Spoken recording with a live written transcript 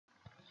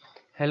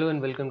Hello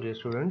and welcome, dear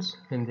students.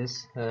 In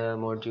this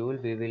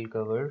module, we will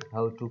cover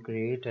how to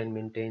create and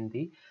maintain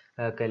the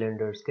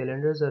calendars.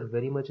 Calendars are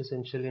very much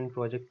essential in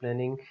project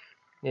planning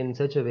in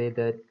such a way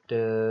that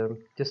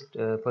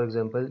for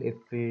example, if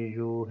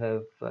you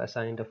have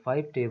assigned a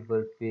 5-day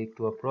work week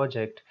to a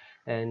project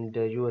and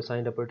you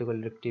assigned a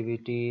particular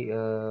activity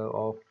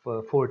of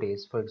 4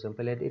 days, for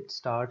example, and it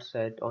starts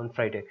on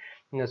Friday.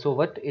 So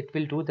what it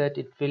will do, that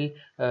it will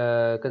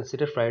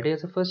consider Friday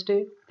as a first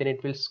day, then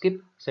it will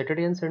skip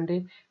Saturday and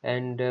Sunday,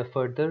 and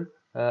further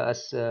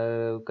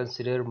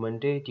consider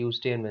Monday,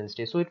 Tuesday and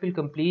Wednesday. So it will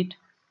complete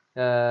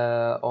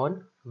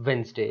on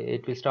Wednesday.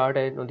 It will start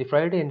on the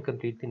Friday and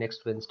complete the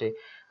next Wednesday.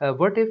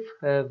 What if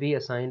we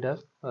assigned a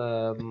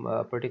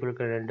particular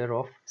calendar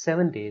of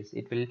 7 days?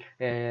 It will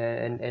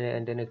and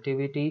an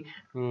activity,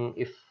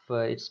 if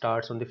it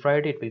starts on the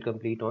Friday, it will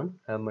complete on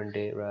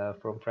Monday.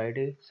 From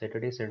Friday,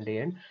 Saturday, Sunday,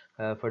 and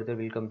further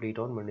will complete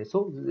on Monday.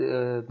 So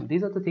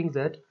these are the things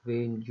that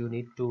you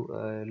need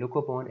to look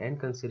upon and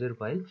consider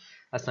while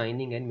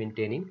assigning and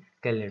maintaining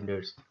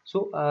calendars.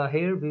 So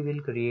here we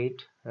will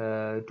create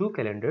two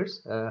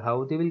calendars.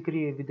 How they will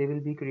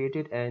be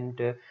created,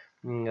 and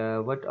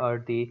what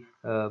are the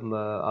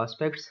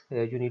aspects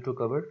you need to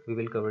cover, we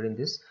will cover in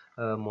this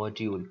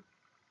module.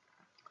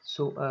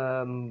 So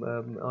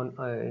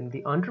in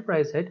the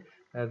enterprise head,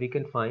 we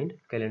can find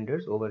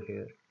calendars over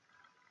here.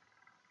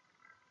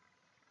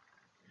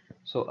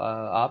 सो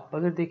आप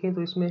अगर देखें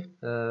तो इसमें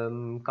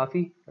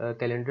काफ़ी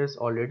calendars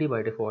already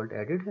by default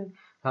added हैं.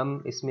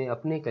 हम इसमें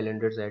अपने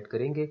कैलेंडर्स ऐड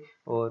करेंगे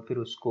और फिर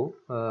उसको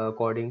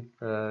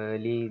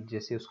अकॉर्डिंगली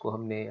जैसे उसको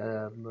हमने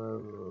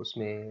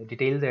उसमें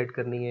डिटेल्स ऐड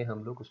करनी है,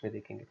 हम लोग उसमें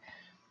देखेंगे.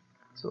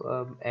 सो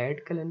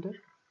add calendar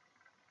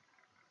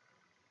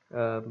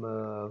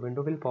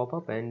window will pop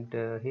up, and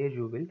here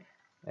you will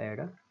add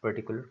a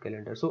particular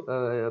calendar. So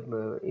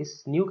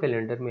इस न्यू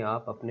कैलेंडर में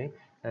आप अपने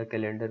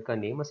कैलेंडर का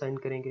नेम असाइन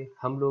करेंगे.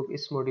 हम लोग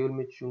इस मॉड्यूल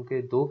में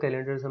चूँकि दो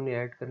कैलेंडर्स हमने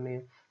ऐड करने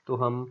हैं, तो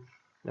हम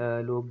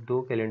लोग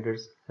दो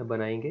कैलेंडर्स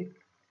बनाएंगे.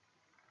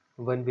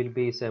 One will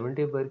be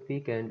 7-day work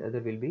week and other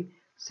will be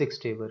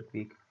 6-day work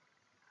week.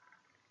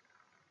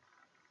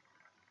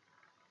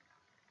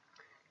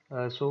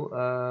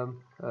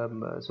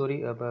 Sorry,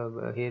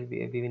 here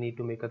we need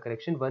to make a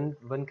correction.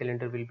 One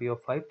calendar will be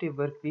of 5-day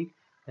work week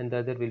and the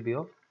other will be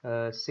of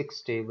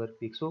 6-day work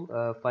week. So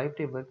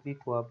 5-day work week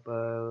को आप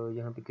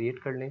यहाँ पे create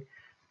कर लें.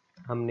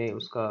 हमने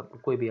उसका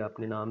कोई भी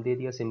आपने नाम दे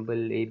दिया,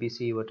 symbol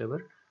ABC whatever.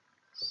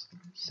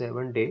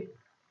 7-day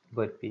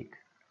work week,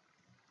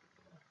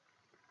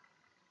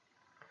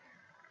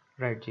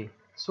 right जी.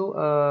 So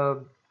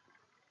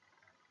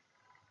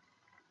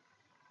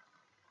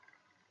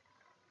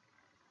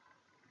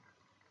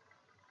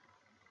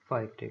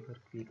 5-day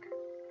work week.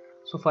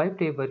 So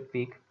 5-day work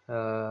week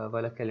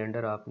वाला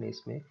कैलेंडर आपने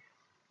इसमें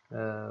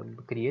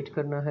क्रिएट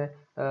करना है.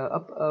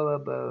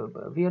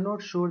 अब we are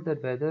not sure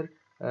that whether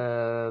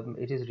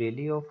it is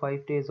really of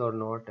 5 days or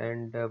not,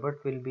 and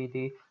what will be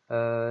the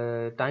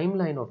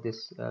timeline of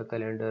this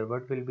calendar,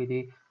 what will be the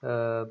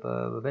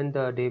when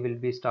the day will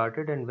be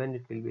started and when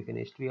it will be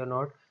finished. We are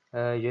not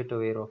yet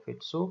aware of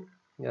it. So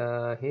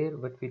here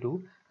what we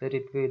do, that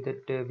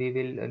we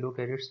will look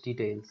at its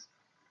details.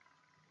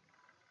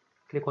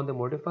 Click on the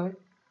modify.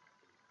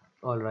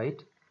 All right.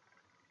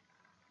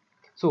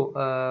 So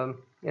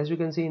as you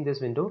can see in this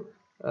window,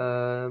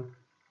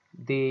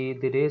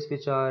 the days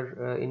which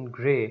are in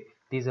gray,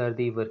 these are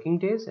the working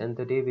days, and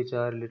the day which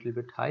are a little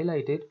bit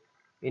highlighted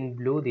in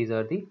blue, these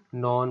are the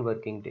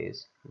non-working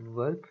days.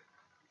 Work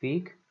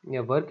week,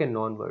 yeah, work and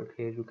non-work.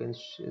 Here you can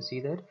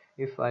see that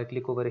if I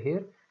click over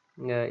here,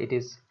 it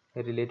is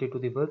related to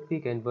the work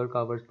week, and work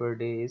hours per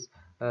day is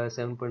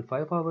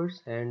 7.5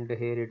 hours, and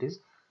here it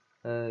is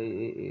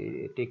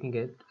taking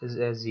it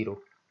as 0.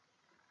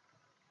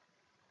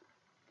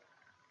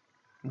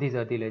 These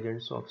are the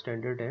legends of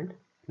standard and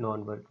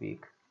non-work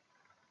week.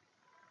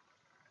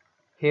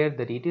 Here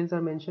the details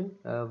are mentioned.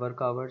 Work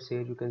hours,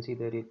 here you can see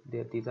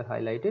that these are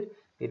highlighted.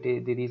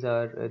 These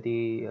are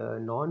the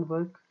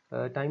non-work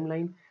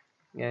timeline,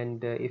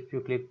 and if you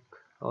click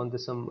on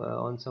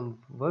some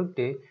work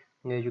day,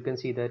 you can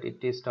see that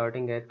it is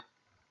starting at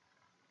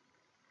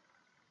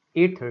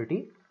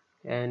 8:30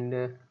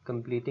 and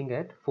completing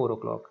at 4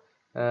 o'clock.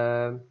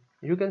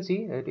 You can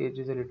see it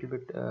is a little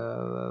bit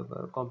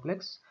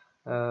complex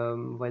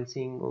while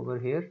seeing over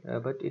here,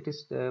 but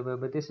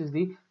this is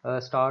the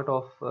start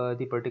of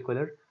the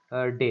particular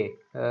day,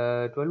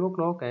 12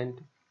 o'clock,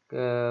 and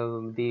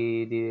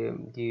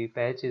the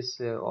patch is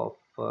of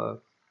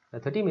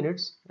 30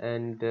 minutes,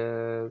 and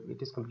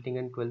it is completing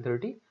at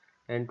 12:30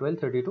 and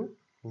 12:30 to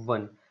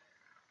 1.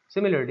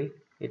 Similarly,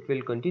 it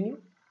will continue.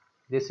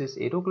 This is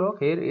 8 o'clock.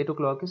 Here 8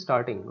 o'clock is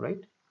starting,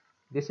 right?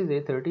 This is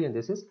 8:30 and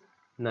this is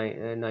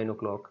 9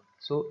 o'clock.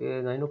 So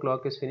 9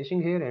 o'clock is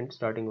finishing here and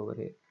starting over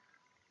here.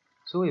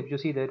 So if you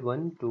see that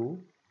 1 2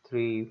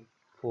 3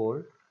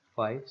 4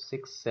 5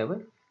 6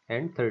 7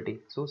 and 30,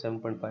 so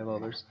 7.5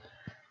 hours.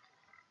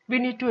 We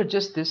need to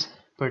adjust this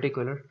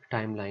particular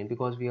timeline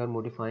because we are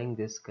modifying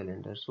this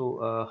calendar. So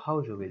how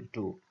you will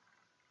do,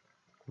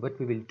 what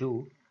we will do,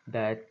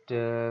 that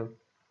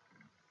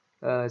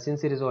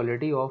since it is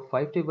already of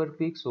 5-day work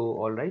week, so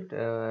all right,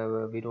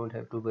 we don't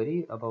have to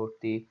worry about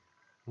the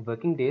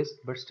working days,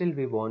 but still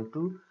we want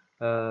to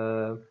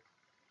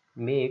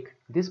make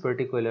this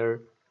particular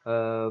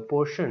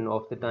portion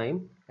of the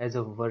time as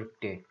a work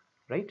day,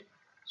 right?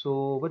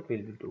 So what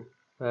will we do?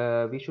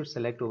 We should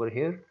select over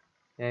here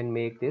and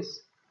make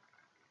this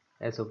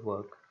as a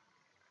work.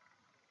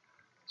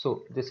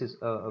 So this is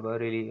a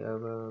really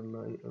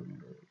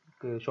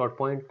short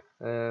point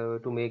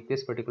to make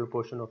this particular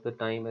portion of the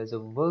time as a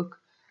work,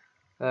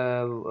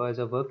 as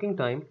a working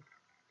time.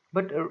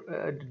 But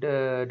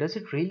does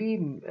it really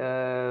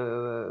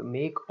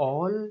make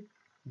all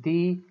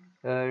the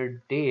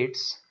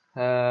dates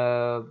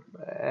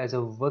as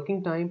a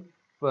working time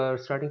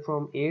starting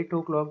from 8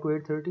 o'clock to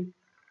 8:30?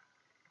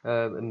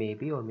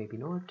 Maybe or maybe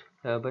not.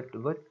 But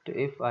what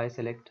if I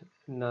select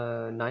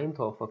 9th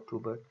of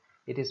October?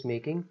 It is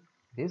making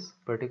this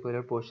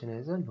particular portion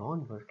as a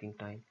non-working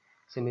time.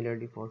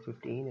 Similarly for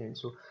 15 and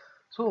so.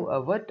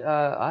 So what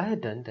I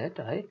had done that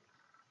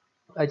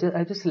I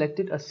just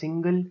selected a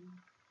single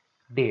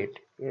date.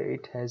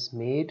 It has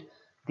made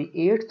the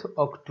 8th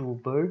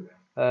October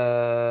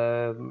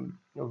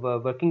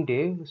working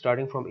day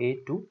starting from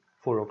 8 to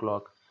 4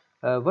 o'clock.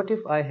 What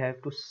if I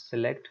have to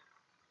select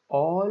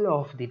all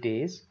of the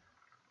days,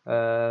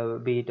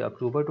 be it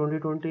October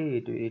 2020,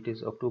 it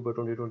is October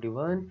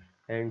 2021,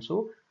 and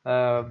so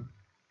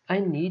I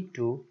need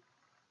to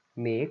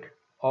make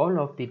all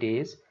of the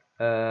days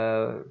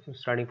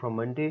starting from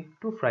Monday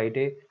to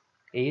Friday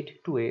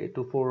 8 to 8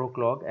 to 4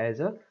 o'clock as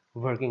a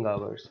working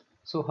hours.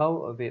 So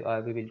how we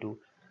will do?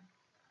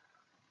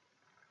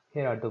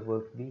 Here are the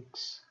work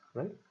weeks,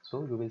 right?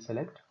 So you will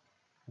select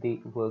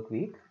the work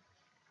week,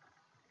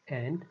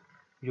 and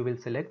you will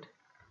select,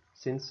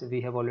 since we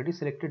have already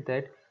selected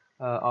that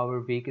our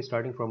week is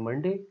starting from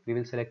Monday, we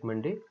will select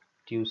Monday,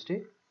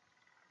 Tuesday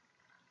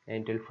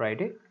until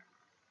Friday.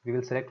 We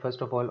will select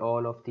first of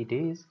all of the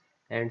days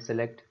and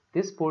select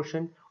this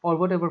portion or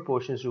whatever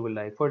portions you will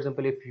like. For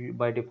example, if you,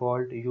 by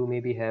default you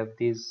maybe have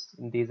these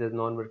as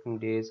non-working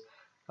days,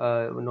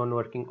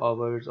 non-working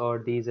hours, or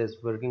these as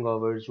working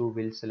hours, you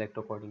will select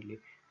accordingly.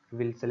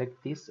 We will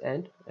select this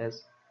and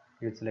as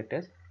we will select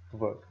as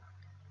work.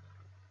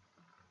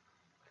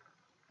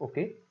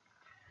 Okay,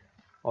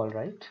 all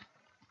right.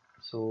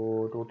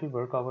 So total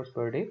work hours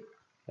per day,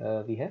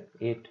 we have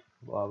 8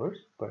 hours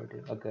per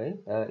day. Again,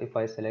 if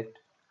I select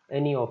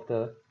any of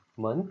the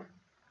month,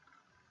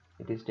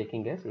 it is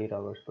taking as 8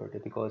 hours per day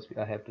because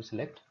I have to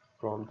select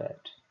from that.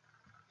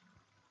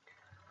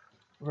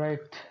 Right,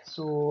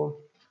 so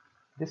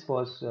this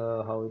was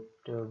how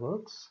it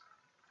works.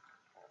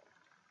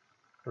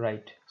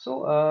 Right,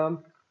 so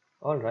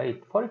all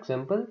right, for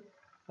example,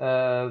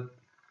 uh,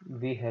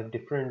 we have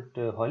different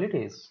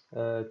holidays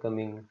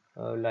coming,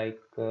 like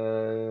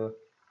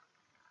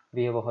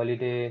we have a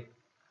holiday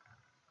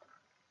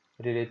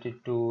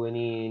related to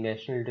any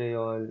national day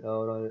or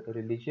a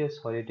religious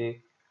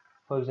holiday.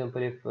 For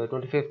example, if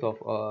 25th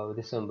of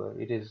December,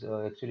 it is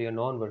actually a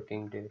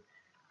non-working day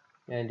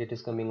and it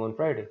is coming on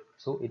Friday.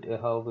 So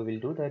how we will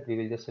do that? We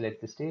will just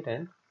select this date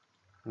and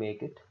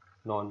make it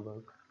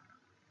non-work.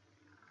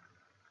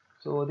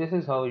 So this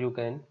is how you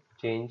can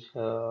change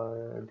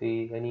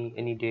the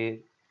any day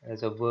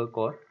as a work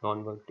or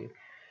non-work day.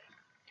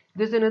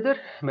 There's another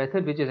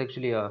method which is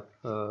actually a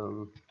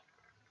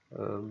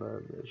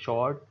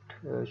short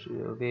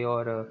way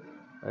or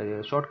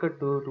a shortcut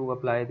to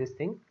apply this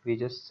thing. We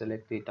just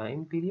select the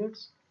time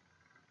periods.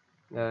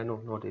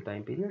 No, not the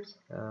time periods.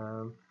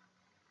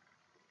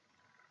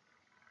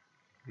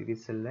 We will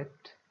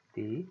select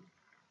the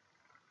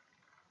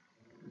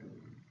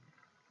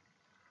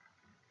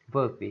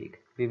work week.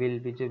 We will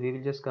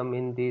just come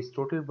in these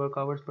total work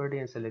hours per day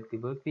and select the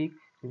work week.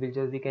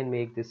 We can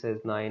make this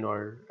as 9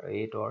 or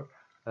 8 or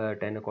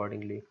 10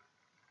 accordingly.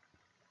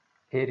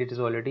 Here it is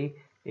already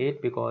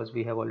 8 because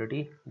we have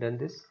already done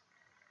this,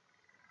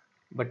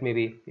 but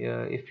maybe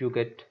if you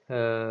get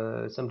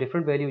some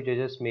different value, you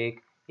just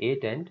make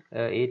 8 and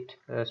 8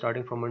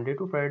 starting from Monday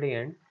to Friday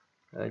and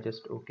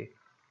just okay.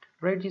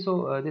 Right,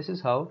 so this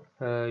is how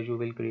you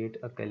will create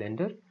a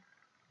calendar.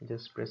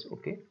 Just press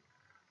OK,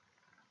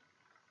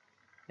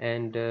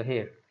 and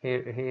here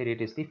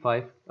it is the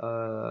 5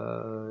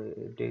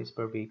 days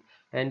per week,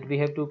 and we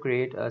have to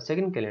create a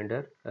second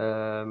calendar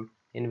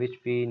in which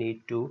we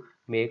need to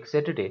make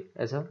Saturday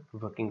as a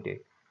working day.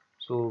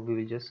 So we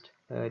will just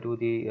do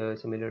the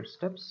similar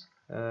steps.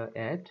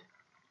 Add,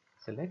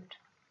 select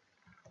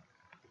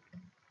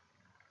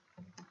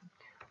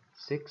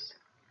 6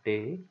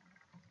 day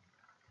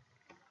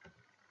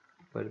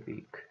per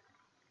week.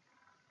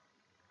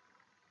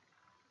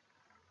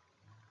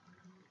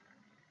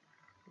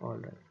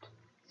 Alright,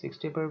 6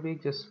 day per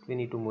week. Just we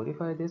need to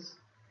modify this,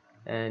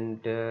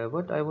 and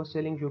what I was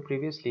telling you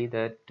previously,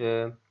 that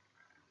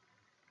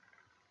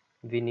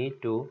we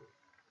need to,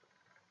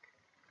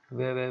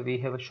 where we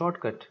have a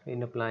shortcut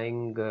in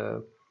applying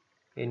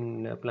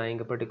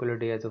a particular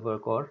day as a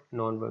work or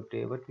non-work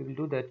day. What we will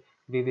do, that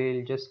we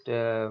will just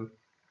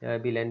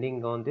be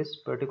landing on this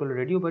particular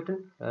radio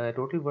button,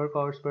 total work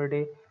hours per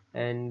day,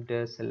 and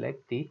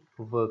select the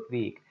work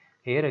week.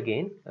 Here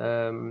again,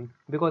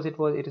 because it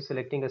is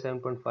selecting a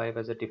 7.5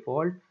 as a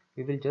default,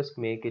 we will just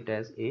make it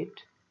as 8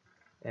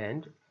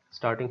 and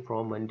starting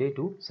from Monday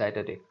to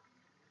Saturday.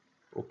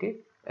 Okay,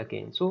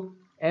 again, so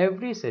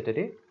every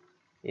Saturday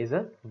is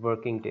a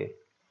working day.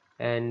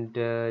 And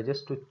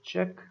just to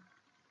check,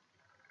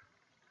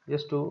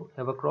 just to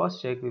have a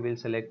cross check, we will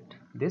select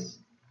this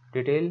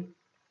detail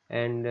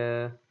and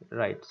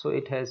right, so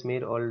it has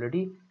made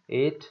already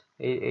 8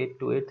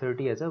 to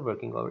 8:30 as a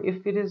working hour.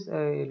 If it is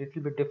a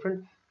little bit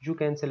different, you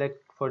can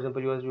select, for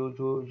example,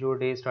 your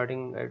day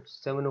starting at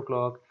 7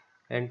 o'clock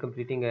and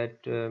completing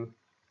at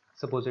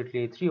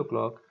supposedly 3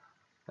 o'clock,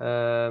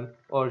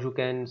 or you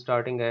can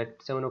starting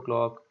at 7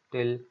 o'clock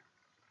till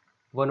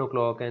 1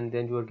 o'clock and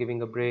then you are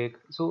giving a break,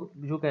 so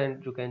you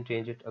can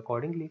change it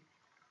accordingly.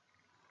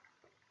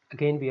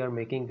 Again, we are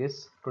making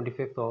this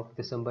 25th of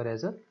December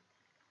as a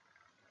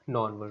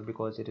non-work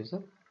because it is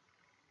a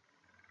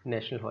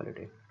national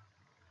holiday,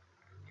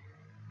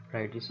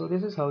 right? So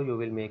this is how you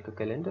will make a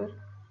calendar.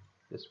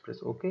 Just press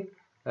OK.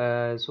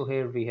 So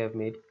here we have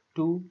made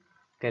two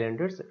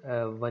calendars.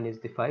 One is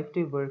the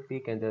 5-day work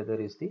week and the other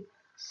is the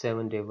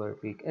 7-day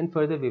work week. And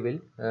further we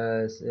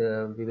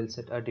will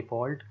set a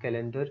default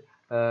calendar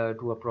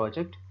to a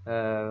project.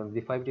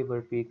 The 5-day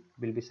work week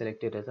will be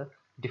selected as a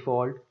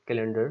default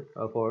calendar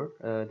for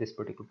this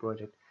particular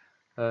project.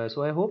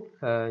 So I hope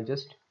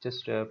just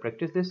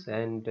practice this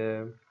and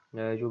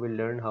you will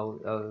learn how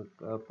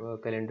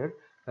calendar,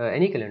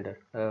 any calendar,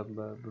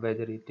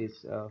 whether it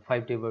is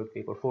 5-day work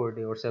week or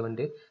 4-day or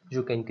 7-day,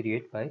 you can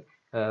create by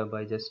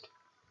just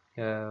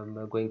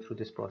going through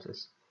this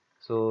process.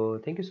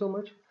 So thank you so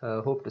much.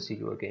 Hope to see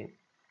you again.